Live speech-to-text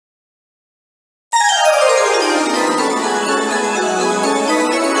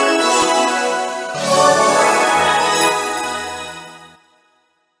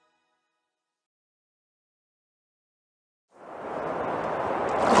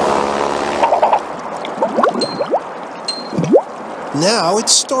Now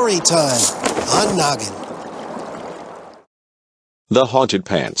it's story time on Noggin. The Haunted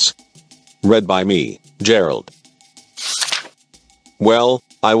Pants. Read by me, Gerald. Well,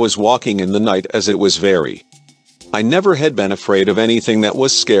 I was walking in the night as it was very. I never had been afraid of anything that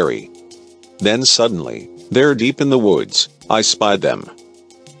was scary. Then suddenly, there deep in the woods, I spied them.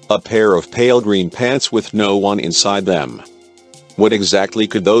 A pair of pale green pants with no one inside them. What exactly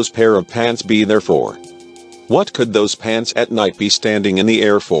could those pair of pants be there for? What could those pants at night be standing in the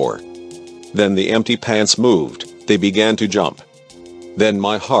air for? Then the empty pants moved, they began to jump. Then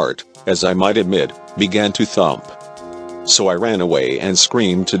my heart, as I might admit, began to thump. So I ran away and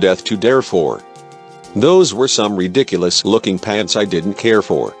screamed to death to dare for. Those were some ridiculous-looking pants I didn't care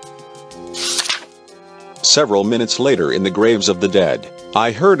for. Several minutes later in the graves of the dead,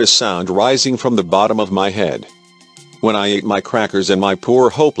 I heard a sound rising from the bottom of my head. When I ate my crackers in my poor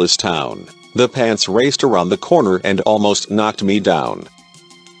hopeless town, the pants raced around the corner and almost knocked me down.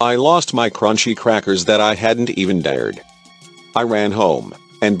 I lost my crunchy crackers that I hadn't even dared. I ran home,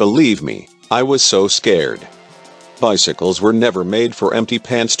 and believe me, I was so scared. Bicycles were never made for empty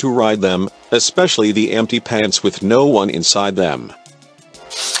pants to ride them, especially the empty pants with no one inside them.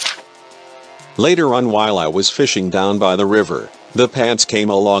 Later on, while I was fishing down by the river, the pants came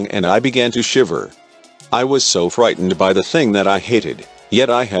along and I began to shiver. I was so frightened by the thing that I hated, yet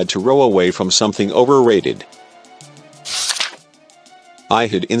I had to row away from something overrated. I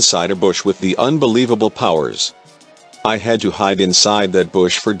hid inside a bush with the unbelievable powers. I had to hide inside that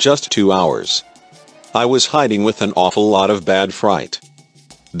bush for just 2 hours. I was hiding with an awful lot of bad fright.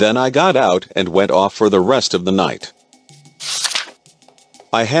 Then I got out and went off for the rest of the night.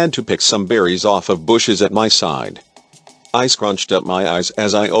 I had to pick some berries off of bushes at my side. I scrunched up my eyes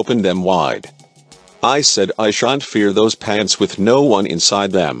as I opened them wide. I said I shan't fear those pants with no one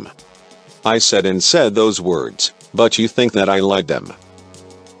inside them. I said and said those words, but you think that I lied them.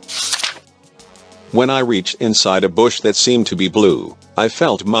 When I reached inside a bush that seemed to be blue, I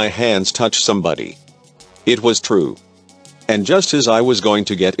felt my hands touch somebody. It was true. And just as I was going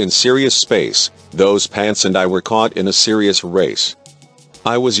to get in serious space, those pants and I were caught in a serious race.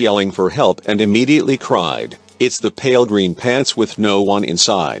 I was yelling for help and immediately cried, "It's the pale green pants with no one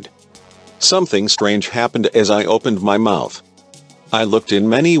inside." Something strange happened as I opened my mouth. I looked in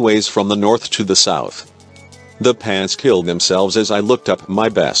many ways from the north to the south. The pants killed themselves as I looked up my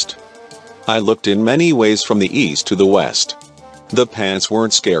best. I looked in many ways from the east to the west. The pants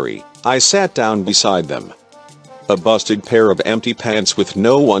weren't scary. I sat down beside them. A busted pair of empty pants with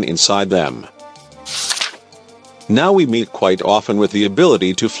no one inside them. Now we meet quite often with the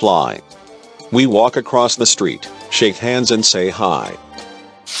ability to fly. We walk across the street, shake hands and say hi.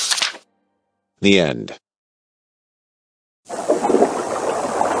 The end.